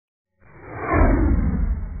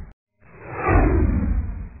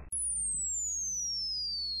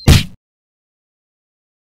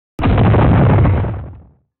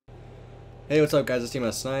Hey, what's up guys, it's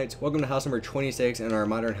SNipEz. Welcome to house number 26 in our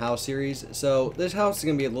modern house series. So this house is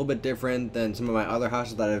going to be a little bit different than some of my other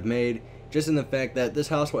houses that I've made, just in the fact that this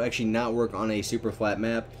house will actually not work on a super flat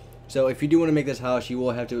map. So if you do want to make this house, you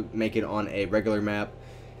will have to make it on a regular map,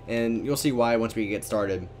 and you'll see why once we get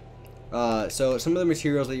started. So some of the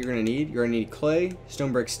materials that you're going to need clay,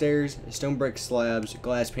 stone brick stairs, stone brick slabs,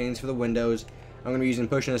 glass panes for the windows. I'm going to be using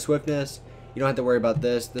pushing and swiftness. You don't have to worry about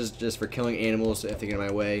this. This is just for killing animals if they get in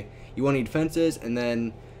my way. You will need fences, and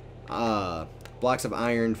then blocks of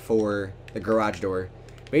iron for the garage door.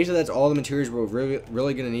 Basically, that's all the materials we're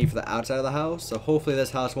really going to need for the outside of the house. So hopefully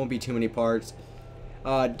this house won't be too many parts.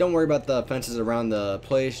 Don't worry about the fences around the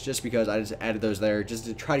place, just because I just added those there just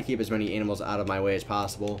to try to keep as many animals out of my way as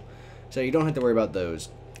possible. So you don't have to worry about those.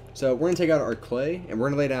 So we're going to take out our clay, and we're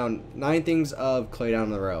going to lay down 9 things of clay down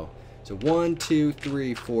in a row. So 1, 2,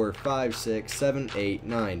 3, 4, 5, 6, 7, 8,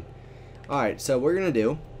 9. Alright, so what we're going to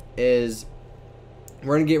do is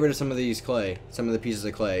we're going to get rid of some of the pieces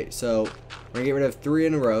of clay. So we're going to get rid of 3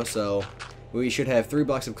 in a row, so we should have 3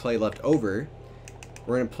 blocks of clay left over.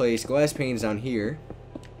 We're going to place glass panes down here,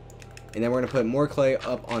 and then we're going to put more clay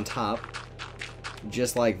up on top,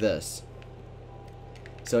 just like this.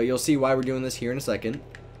 So you'll see why we're doing this here in a second,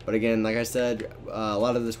 but again, like I said, a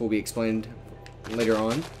lot of this will be explained later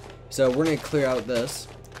on. So we're going to clear out this,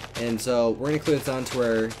 and so we're going to clear this down to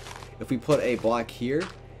where if we put a block here,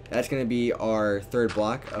 that's going to be our 3rd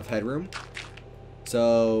block of headroom.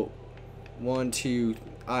 So 1, 2,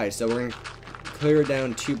 alright, so we're going to clear it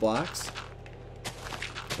down 2 blocks.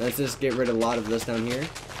 Let's just get rid of a lot of this down here.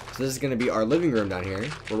 So this is going to be our living room down here,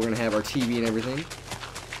 where we're going to have our TV and everything.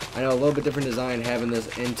 I know, a little bit different design having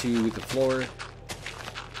this into the floor.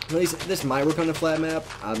 At least this might work on a flat map.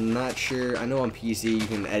 I'm not sure. I know on PC you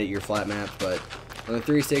can edit your flat map, but on the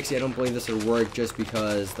 360 I don't believe this would work just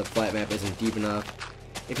because the flat map isn't deep enough.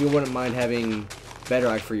 If you wouldn't mind having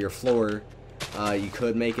bedrock for your floor, you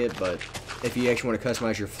could make it, but if you actually want to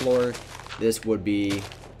customize your floor, this would be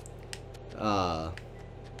how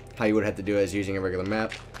you would have to do it as using a regular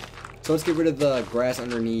map. So let's get rid of the grass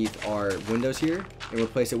underneath our windows here and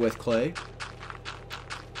replace it with clay,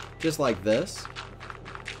 just like this.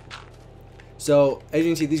 So as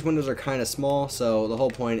you can see, these windows are kind of small, so the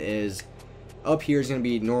whole point is up here is going to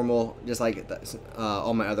be normal, just like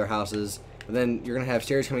all my other houses. But then you're going to have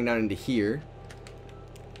stairs coming down into here.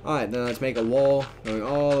 Alright, then let's make a wall going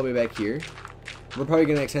all the way back here. We're probably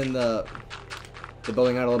going to extend the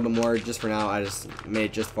building out a little bit more. Just for now, I just made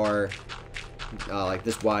it just far, like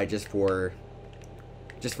this wide, just for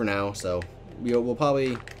now. So we'll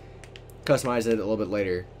probably customize it a little bit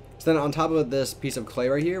later. So then on top of this piece of clay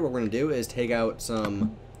right here, what we're going to do is take out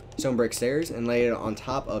some stone brick stairs and lay it on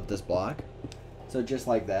top of this block. So just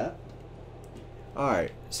like that.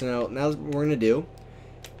 Alright, so now what we're going to do,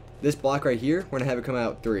 this block right here, we're going to have it come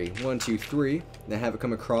out 3. 1, 2, 3. Then have it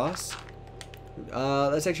come across.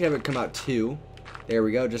 Let's actually have it come out 2. There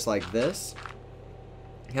we go, just like this.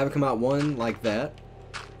 Have it come out 1 like that.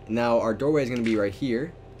 Now our doorway is going to be right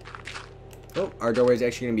here. Oh, our doorway is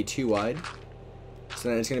actually going to be too wide. So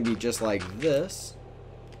then it's going to be just like this.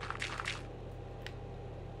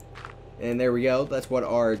 And there we go. That's what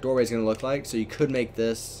our doorway is going to look like. So you could make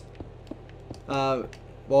this.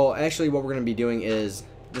 Well, actually, what we're going to be doing is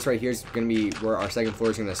this right here is going to be where our second floor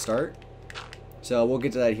is going to start. So we'll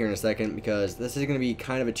get to that here in a second, because this is going to be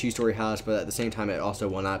kind of a 2-story house, but at the same time, it also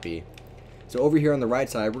will not be. So over here on the right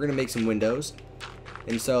side, we're going to make some windows.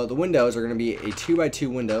 And so the windows are going to be a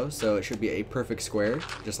 2x2 window, so it should be a perfect square,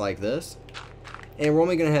 just like this. And we're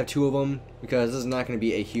only going to have 2 of them, because this is not going to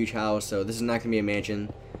be a huge house, so this is not going to be a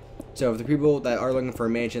mansion. So for the people that are looking for a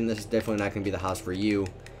mansion, this is definitely not going to be the house for you.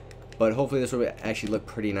 But hopefully this will actually look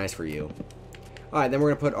pretty nice for you. Alright, then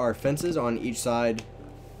we're going to put our fences on each side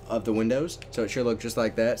of the windows, so it should look just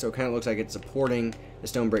like that. So it kind of looks like it's supporting the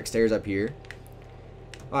stone brick stairs up here.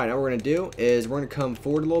 Alright, now what we're going to do is we're going to come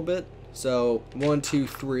forward a little bit. So 1, 2,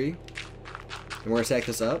 3. And we're going to stack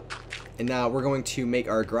this up. And now we're going to make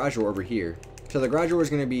our garage door over here. So the garage door is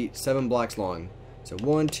going to be 7 blocks long. So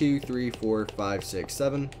 1, 2, 3, 4, 5, 6,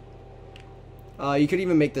 7. You could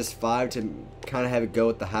even make this 5 to kind of have it go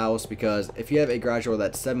with the house, because if you have a garage door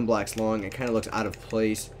that's 7 blocks long, it kind of looks out of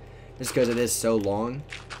place just because it is so long.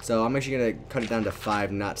 So I'm actually going to cut it down to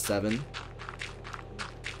 5, not 7. And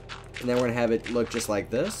then we're going to have it look just like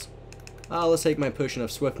this. Let's take my potion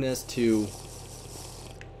of swiftness to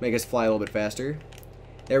make us fly a little bit faster.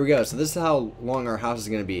 There we go. So this is how long our house is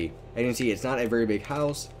going to be. As you can see, it's not a very big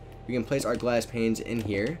house. We can place our glass panes in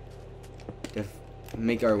here to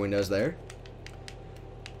make our windows there.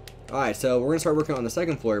 Alright, so we're going to start working on the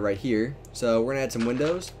second floor right here. So we're going to add some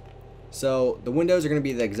windows. So the windows are going to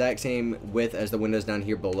be the exact same width as the windows down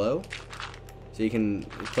here below. So you can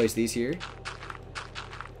place these here.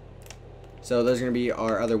 So those are going to be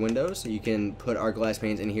our other windows. You can put our glass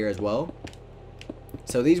panes in here as well.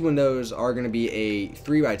 So these windows are going to be a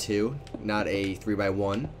 3x2, not a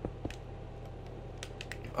 3x1.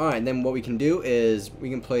 Alright, then what we can do is we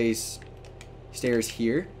can place stairs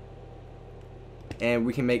here. And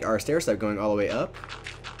we can make our stair step going all the way up.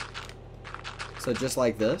 So just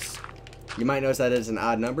like this. You might notice that it's an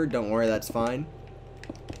odd number. Don't worry, that's fine.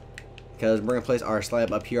 Because we're going to place our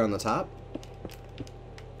slab up here on the top.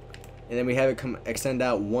 And then we have it extend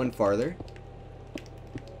out one farther.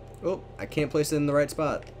 Oh, I can't place it in the right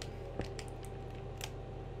spot.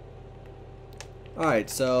 Alright,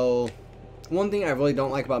 so one thing I really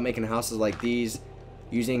don't like about making houses like these,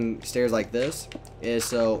 using stairs like this, is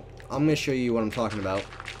so I'm going to show you what I'm talking about.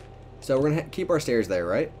 So we're going to keep our stairs there,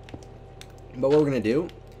 right? But what we're going to do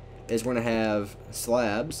is we're going to have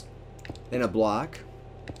slabs, then a block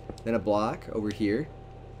over here.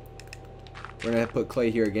 We're going to put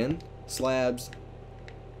clay here again, slabs,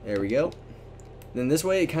 there we go. Then this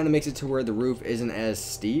way it kind of makes it to where the roof isn't as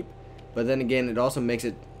steep, but then again it also makes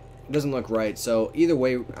it doesn't look right. So either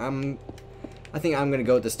way, I think I'm gonna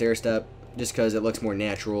go with the stair step just because it looks more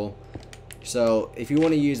natural. So if you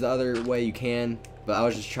want to use the other way, you can, but I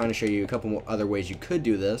was just trying to show you a couple more other ways you could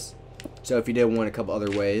do this. So if you did want a couple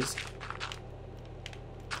other ways,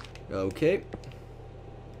 okay,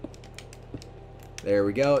 there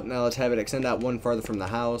we go. Now let's have it extend out one farther from the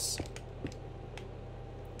house.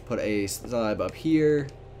 Put a slab up here.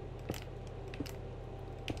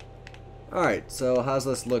 Alright, so how's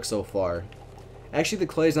this look so far? Actually, the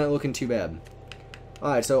clay's not looking too bad.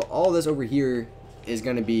 Alright, so all this over here is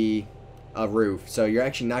going to be a roof. So you're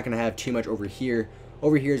actually not going to have too much over here.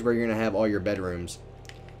 Over here is where you're going to have all your bedrooms.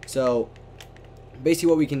 So basically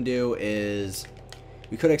what we can do is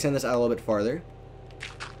we could extend this out a little bit farther.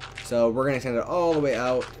 So we're going to extend it all the way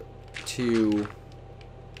out to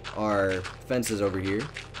our fences over here.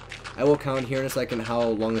 I will count here in a second how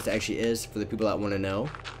long this actually is for the people that want to know.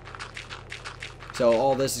 So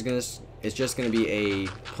all this is just going to be a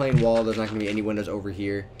plain wall. There's not going to be any windows over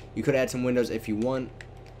here. You could add some windows if you want,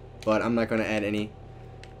 but I'm not going to add any.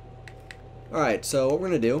 Alright, so what we're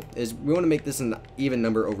going to do is we want to make this an even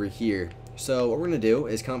number over here. So what we're going to do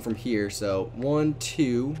is count from here. So 1,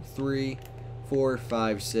 2, 3, 4,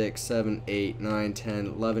 5, 6, 7, 8, 9, 10,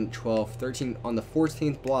 11, 12, 13. On the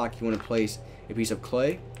 14th block, you want to place a piece of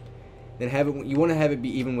clay. Then you want to have it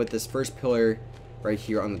be even with this first pillar right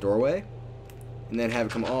here on the doorway, and then have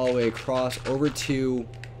it come all the way across over to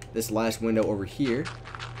this last window over here,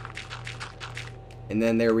 and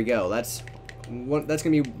then there we go. That's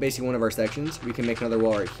gonna be basically one of our sections. We can make another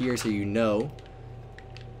wall right here so you know.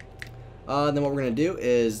 Then what we're gonna do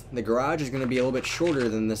is the garage is gonna be a little bit shorter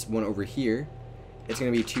than this one over here. It's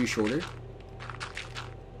gonna be 2 shorter.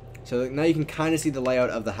 So now you can kind of see the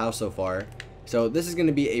layout of the house so far. So this is going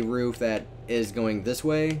to be a roof that is going this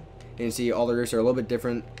way. And you can see all the roofs are a little bit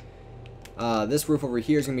different. This roof over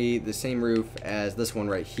here is going to be the same roof as this one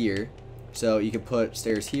right here. So you can put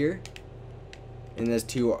stairs here. And this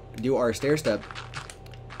to do our stair step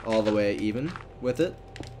all the way even with it.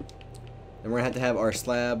 And we're going to have our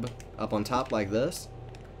slab up on top like this.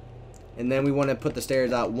 And then we want to put the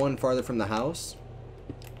stairs out one farther from the house.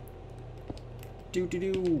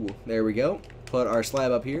 There we go. Put our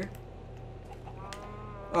slab up here.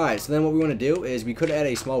 Alright, so then what we want to do is we could add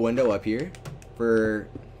a small window up here for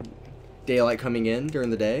daylight coming in during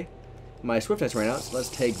the day. My swiftness ran out, so let's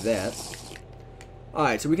take that.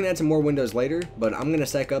 Alright, so we can add some more windows later, but I'm going to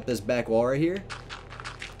stack up this back wall right here.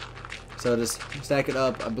 So just stack it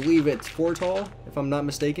up, I believe it's 4 tall, if I'm not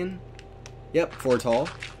mistaken. Yep, 4 tall.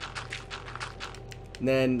 And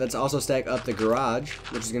then let's also stack up the garage,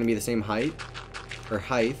 which is going to be the same height. Or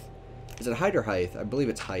height. Is it height or height? I believe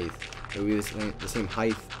it's height. It will be the same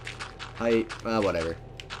height. Whatever.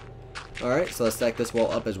 Alright, so let's stack this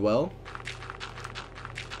wall up as well.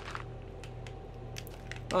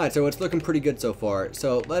 Alright, so it's looking pretty good so far.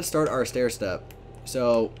 So let's start our stair step.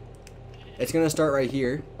 So it's going to start right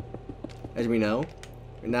here, as we know.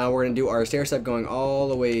 And now we're going to do our stair step going all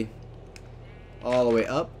the way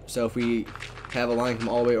up. So if we have a line come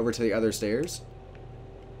all the way over to the other stairs.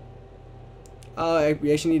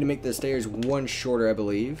 We actually need to make the stairs one shorter, I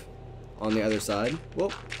believe, on the other side.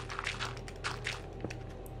 Whoop.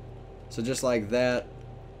 So just like that.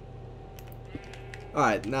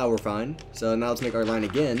 Alright, now we're fine. So now let's make our line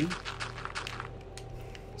again.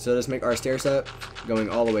 So let's make our stair step going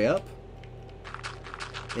all the way up.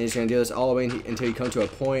 And you're just going to do this all the way until you come to a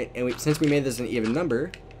point. And since we made this an even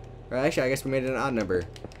number, or actually I guess we made it an odd number.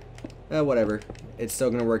 whatever. It's still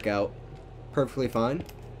going to work out perfectly fine.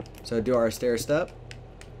 So do our stair step.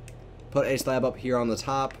 Put a slab up here on the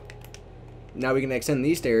top. Now we can extend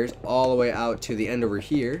these stairs all the way out to the end over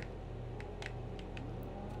here.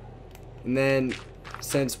 And then,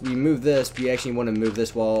 since we move this, we actually want to move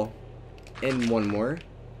this wall in one more.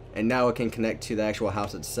 And now it can connect to the actual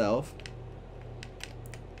house itself.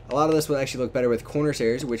 A lot of this will actually look better with corner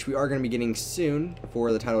stairs, which we are going to be getting soon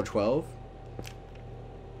for the Title 12.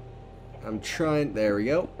 There we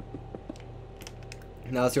go.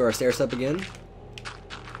 Now let's do our stair step again.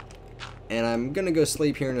 And I'm going to go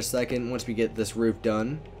sleep here in a second once we get this roof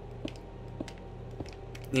done.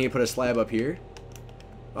 Then you put a slab up here.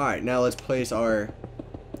 Alright, now let's place our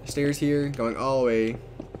stairs here, going all the way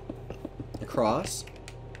across.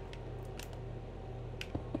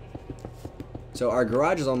 So our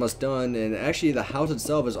garage is almost done, and actually the house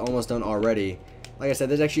itself is almost done already. Like I said,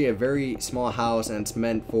 this is actually a very small house, and it's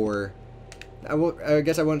meant for, I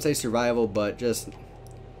guess I wouldn't say survival, but just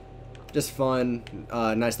fun,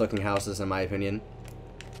 nice looking houses in my opinion.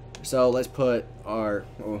 So let's put our,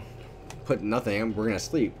 put nothing, we're gonna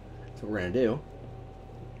sleep. That's what we're gonna do.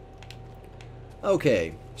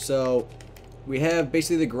 Okay, so we have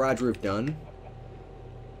basically the garage roof done.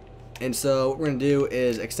 And so what we're going to do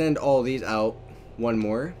is extend all these out one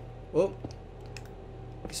more. Oh.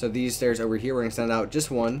 So these stairs over here, we're going to extend out just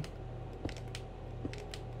one.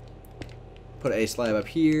 Put a slab up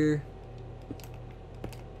here.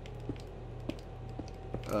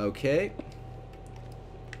 Okay.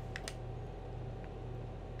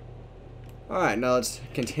 Alright, now let's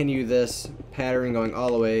continue this pattern going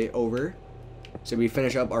all the way over. So we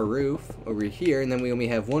finish up our roof over here, and then we only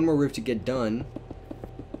have one more roof to get done.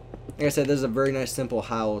 Like I said, this is a very nice simple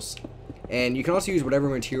house, and you can also use whatever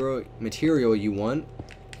material you want,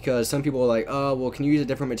 because some people are like, oh well, can you use a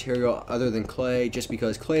different material other than clay, just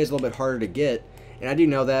because clay is a little bit harder to get. And I do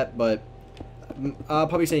know that, but I'll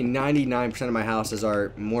probably say 99% of my houses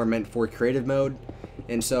are more meant for creative mode.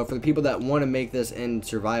 And so for the people that want to make this in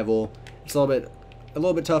survival, it's a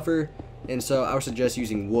little bit tougher. And so I would suggest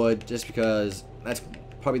using wood, just because that's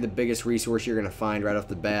probably the biggest resource you're gonna find right off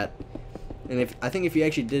the bat. And I think if you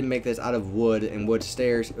actually did make this out of wood and wood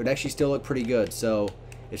stairs, it would actually still look pretty good. So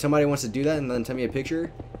if somebody wants to do that and then send me a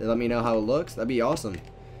picture, and let me know how it looks, that'd be awesome.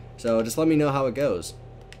 So just let me know how it goes.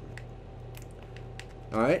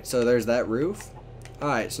 Alright, so there's that roof.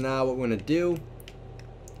 Alright, so now what we're gonna do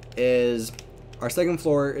is our second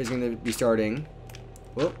floor is gonna be starting.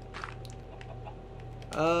 Whoop.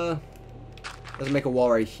 Let's make a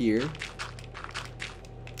wall right here.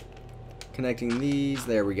 Connecting these,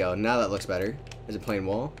 there we go. Now that looks better as a plain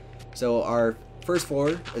wall. So our first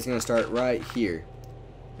floor is going to start right here.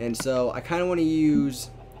 And so I kind of want to use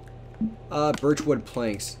birchwood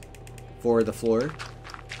planks for the floor.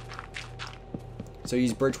 So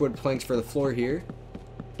use birchwood planks for the floor here.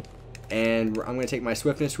 And I'm going to take my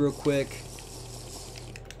swiftness real quick.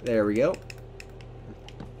 There we go.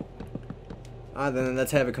 Then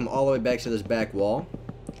let's have it come all the way back to this back wall.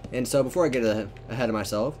 And so before I get ahead of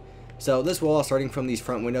myself, so this wall, starting from these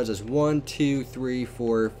front windows, is 1, 2, 3,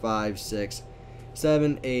 4, 5, 6,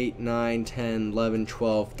 7, 8, 9, 10, 11,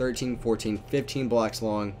 12, 13, 14, 15 blocks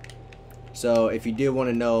long. So if you do want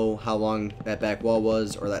to know how long that back wall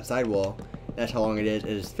was, or that side wall, that's how long it is. It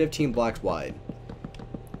is 15 blocks wide.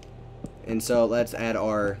 And so let's add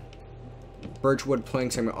our birchwood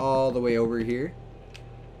planks all the way over here.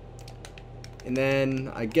 And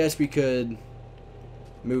then I guess we could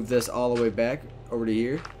move this all the way back over to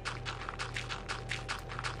here.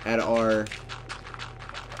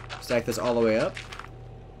 Stack this all the way up.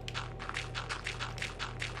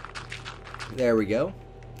 There we go.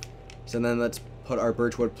 So then let's put our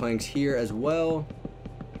birchwood planks here as well.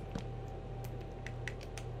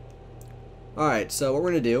 Alright, so what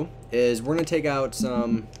we're going to do is we're going to take out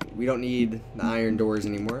some, we don't need the iron doors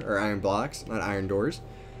anymore, or iron blocks, not iron doors.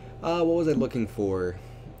 What was I looking for?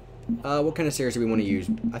 What kind of stairs do we want to use?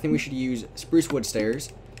 I think we should use spruce wood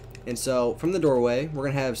stairs. And so from the doorway, we're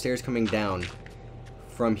going to have stairs coming down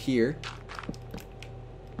from here.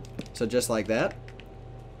 So just like that.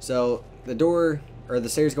 So the door, or the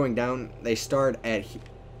stairs going down, they start at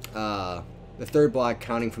the third block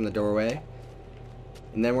counting from the doorway.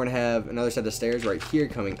 And then we're going to have another set of stairs right here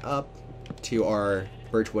coming up to our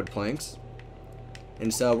birchwood planks.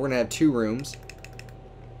 And so we're going to have 2 rooms.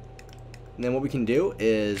 And then what we can do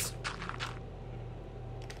is,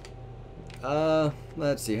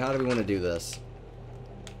 let's see, how do we want to do this?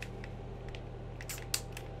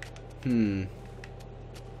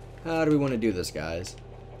 How do we want to do this, guys?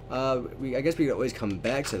 I guess we could always come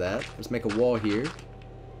back to that. Let's make a wall here.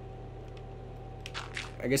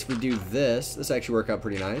 I guess if we do this actually work out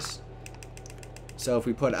pretty nice. So if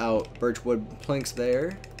we put out birchwood planks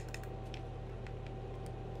there,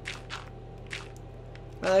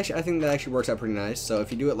 I think that actually works out pretty nice. So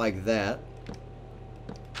if you do it like that,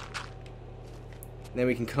 then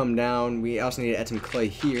we can come down. We also need to add some clay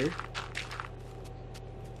here.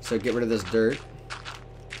 So get rid of this dirt.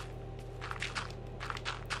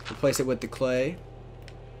 Replace it with the clay.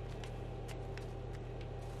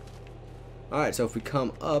 Alright, so if we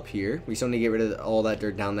come up here, we still need to get rid of all that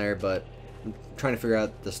dirt down there, but I'm trying to figure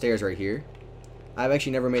out the stairs right here. I've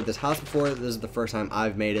actually never made this house before. This is the first time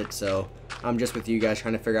I've made it, so I'm just with you guys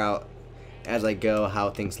trying to figure out as I go how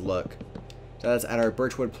things look. So let's add our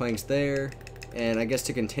birchwood planks there, and I guess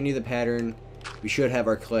to continue the pattern, we should have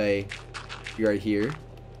our clay be right here.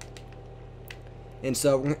 And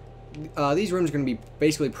so these rooms are going to be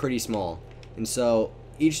basically pretty small, and so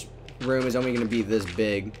each room is only going to be this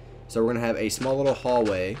big. So we're going to have a small little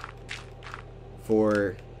hallway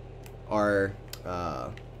for our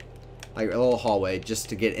like a little hallway just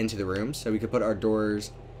to get into the rooms. So we could put our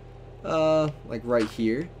doors like right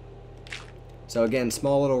here. So again,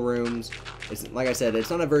 small little rooms. It's like I said, it's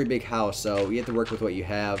not a very big house, so you have to work with what you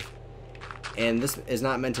have. And this is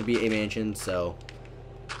not meant to be a mansion, so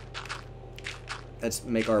let's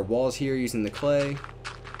make our walls here using the clay.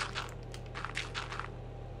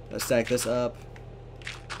 Let's stack this up.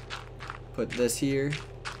 Put this here.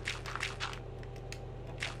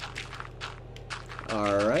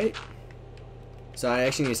 Alright. So I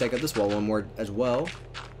actually need to stack up this wall one more as well.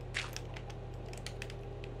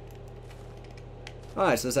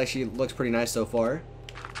 Alright, so this actually looks pretty nice so far.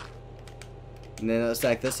 And then let's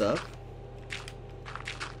stack this up.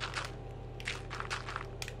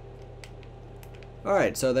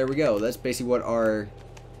 Alright, so there we go. That's basically what our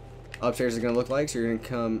upstairs is going to look like. So you're going to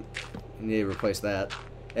come, you need to replace that.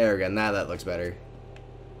 There we go, now that looks better.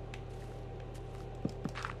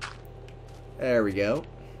 There we go.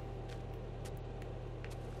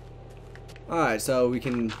 Alright, so we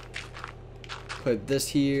can put this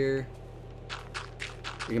here.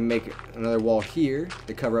 We can make another wall here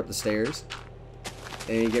to cover up the stairs.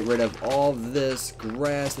 And you get rid of all this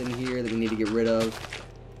grass in here that we need to get rid of.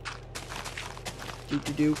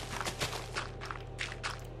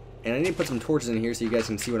 And I need to put some torches in here so you guys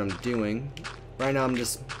can see what I'm doing. Right now I'm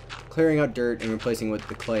just clearing out dirt and replacing with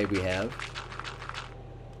the clay we have.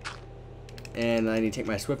 And I need to take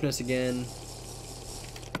my swiftness again.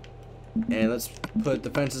 And let's put the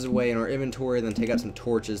fences away in our inventory, then take out some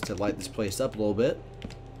torches to light this place up a little bit.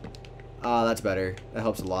 That's better. That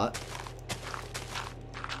helps a lot.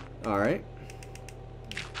 Alright.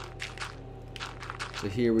 So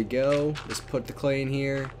here we go. Let's put the clay in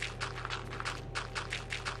here.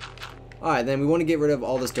 Alright, then we want to get rid of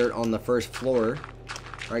all this dirt on the first floor.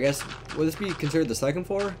 Or I guess, would this be considered the second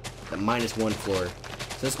floor? The -1 floor.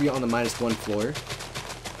 So this will be on the -1 floor.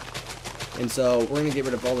 And so we're going to get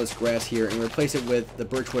rid of all this grass here and replace it with the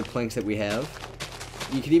birchwood planks that we have.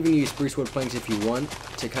 You could even use sprucewood planks if you want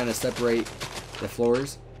to kind of separate the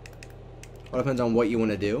floors. All depends on what you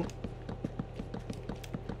want to do.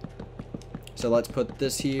 So let's put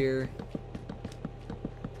this here.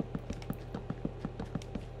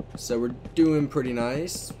 So we're doing pretty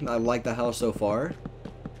nice. I like the house so far.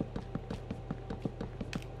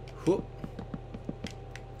 Whoop.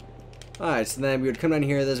 Alright, so then we would come down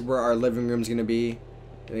here. This is where our living room is going to be.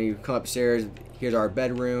 And then you come upstairs. Here's our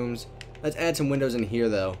bedrooms. Let's add some windows in here,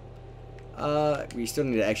 though. We still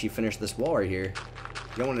need to actually finish this wall right here.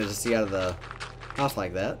 You don't want to just see out of the house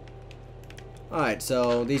like that. Alright,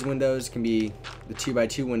 so these windows can be the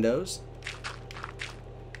 2x2 windows.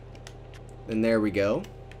 Then there we go.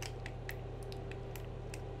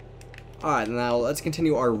 Alright, now let's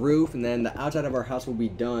continue our roof, and then the outside of our house will be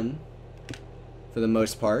done for the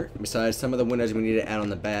most part, besides some of the windows we need to add on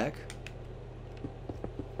the back.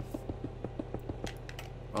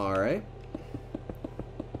 Alright.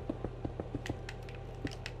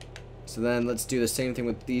 So then let's do the same thing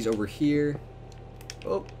with these over here.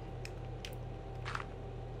 Oh.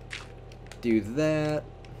 Do that.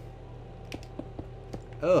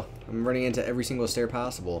 Oh, I'm running into every single stair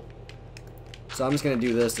possible. So I'm just going to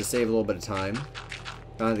do this to save a little bit of time.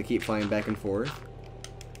 Don't have to keep flying back and forth.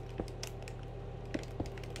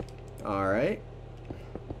 Alright.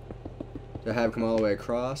 So have it come all the way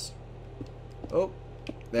across. Oh,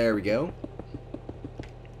 there we go.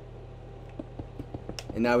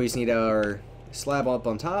 And now we just need our slab up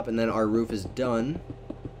on top, and then our roof is done.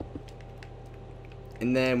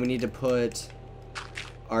 And then we need to put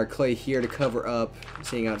our clay here to cover up,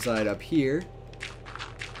 seeing outside up here.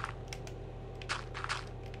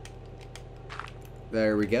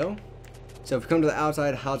 There we go. So if we come to the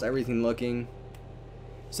outside, how's everything looking?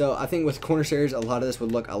 So I think with corner stairs, a lot of this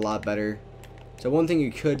would look a lot better. So one thing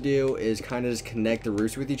you could do is kind of just connect the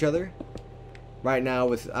roofs with each other. Right now,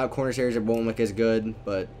 without corner stairs, it won't look as good,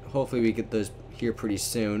 but hopefully we get those here pretty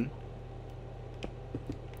soon.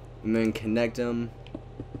 And then connect them.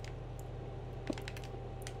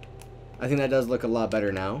 I think that does look a lot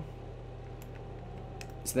better now.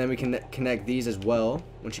 So then we can connect these as well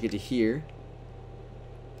once you get to here.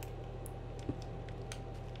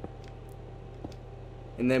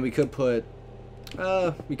 And then we could put,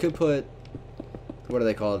 what are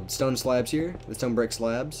they called? Stone slabs here, the stone brick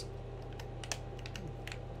slabs.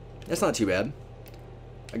 That's not too bad.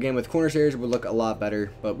 Again, with corner stairs, it would look a lot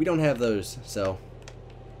better, but we don't have those, so.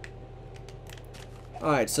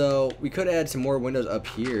 Alright, so we could add some more windows up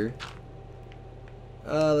here.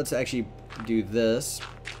 Let's actually do this.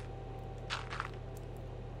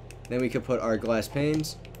 Then we could put our glass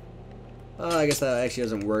panes. I guess that actually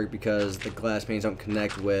doesn't work because the glass panes don't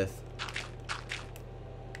connect with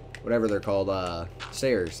whatever they're called,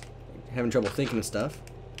 stairs. Having trouble thinking of stuff.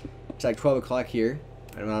 It's like 12 o'clock here,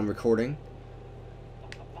 and I'm recording.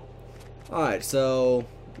 Alright, so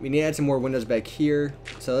we need to add some more windows back here.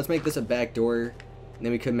 So let's make this a back door, and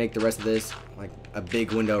then we could make the rest of this like a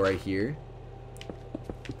big window right here.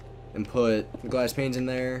 And put the glass panes in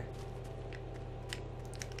there.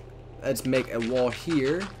 Let's make a wall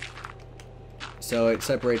here, so it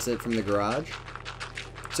separates it from the garage.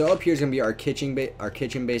 So up here is gonna be our kitchen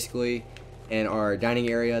basically, and our dining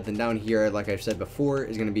area. Then down here, like I've said before,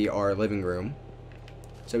 is gonna be our living room.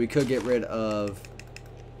 So we could get rid of.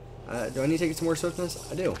 Do I need to take some more swiftness?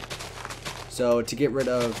 I do. So to get rid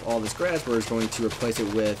of all this grass, we're just going to replace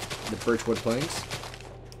it with the birchwood planks.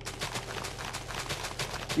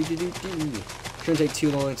 Shouldn't take too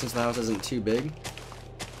long since the house isn't too big.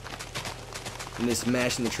 And just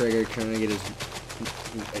mashing the trigger, trying to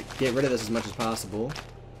get rid of this as much as possible.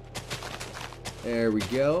 There we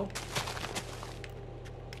go.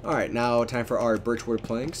 Alright, now time for our birchwood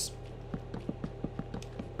planks.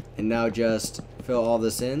 And now just fill all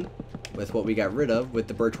this in with what we got rid of with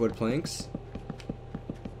the birchwood planks.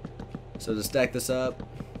 So to stack this up,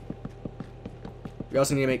 we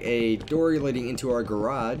also need to make a door leading into our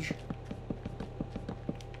garage.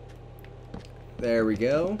 There we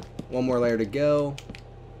go. One more layer to go.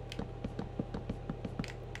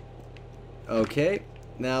 Okay,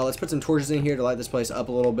 now let's put some torches in here to light this place up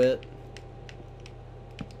a little bit.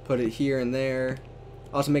 Put it here and there.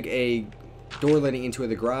 Also make a door leading into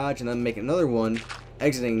the garage, and then make another one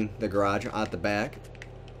exiting the garage out the back.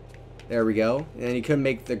 There we go. And then you could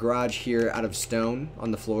make the garage here out of stone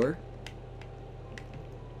on the floor.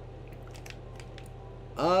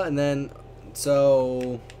 And then,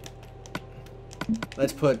 so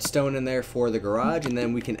let's put stone in there for the garage, and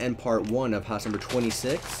then we can end part 1 of house number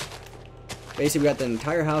 26. Basically, we got the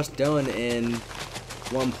entire house done in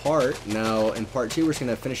one part. Now, in part 2, we're just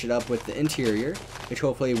going to finish it up with the interior, which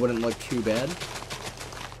hopefully wouldn't look too bad.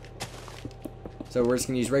 So we're just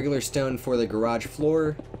going to use regular stone for the garage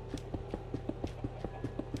floor.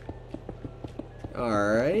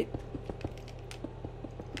 Alright.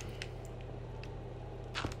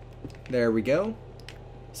 There we go.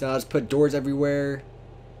 So now let's put doors everywhere.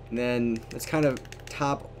 And then let's kind of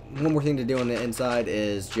top. One more thing to do on the inside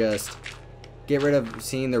is just get rid of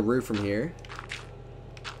seeing the roof from here.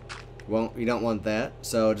 Well, you don't want that.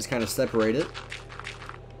 So just kind of separate it.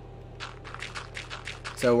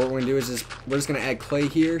 So what we're going to do is we're just going to add clay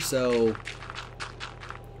here. So,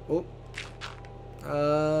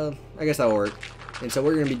 I guess that'll work. And so what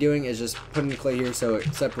we're going to be doing is just putting the clay here so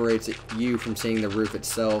it separates you from seeing the roof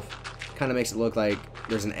itself. Kind of makes it look like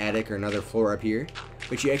there's an attic or another floor up here,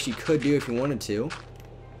 which you actually could do if you wanted to.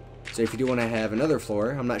 So if you do want to have another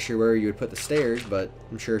floor, I'm not sure where you would put the stairs, but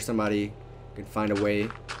I'm sure somebody could find a way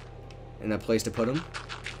and a place to put them.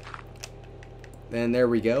 And there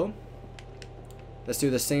we go. Let's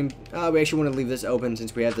do the same. We actually want to leave this open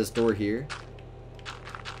since we have this door here,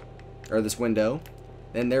 or this window.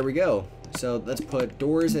 And there we go. So let's put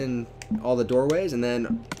doors in all the doorways, and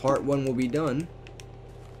then part 1 will be done.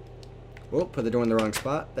 Oh, put the door in the wrong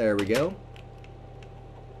spot. There we go.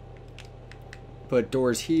 Put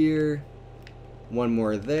doors here. One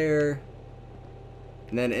more there.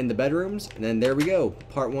 And then in the bedrooms. And then there we go.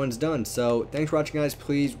 Part 1's done. So thanks for watching, guys.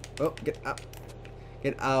 Please. Oh, get out.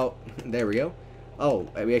 Get out. There we go. Oh,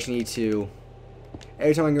 we actually need to.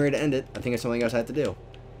 Every time I'm ready to end it, I think it's something else I have to do.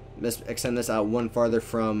 Let's extend this out one farther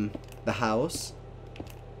from the house.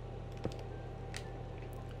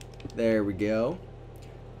 There we go.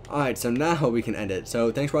 Alright, so now we can end it.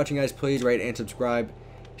 So thanks for watching, guys. Please rate and subscribe.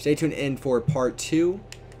 Stay tuned in for part 2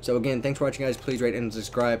 So again, thanks for watching guys. Please rate and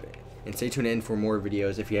subscribe, and stay tuned in for more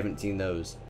videos if you haven't seen those.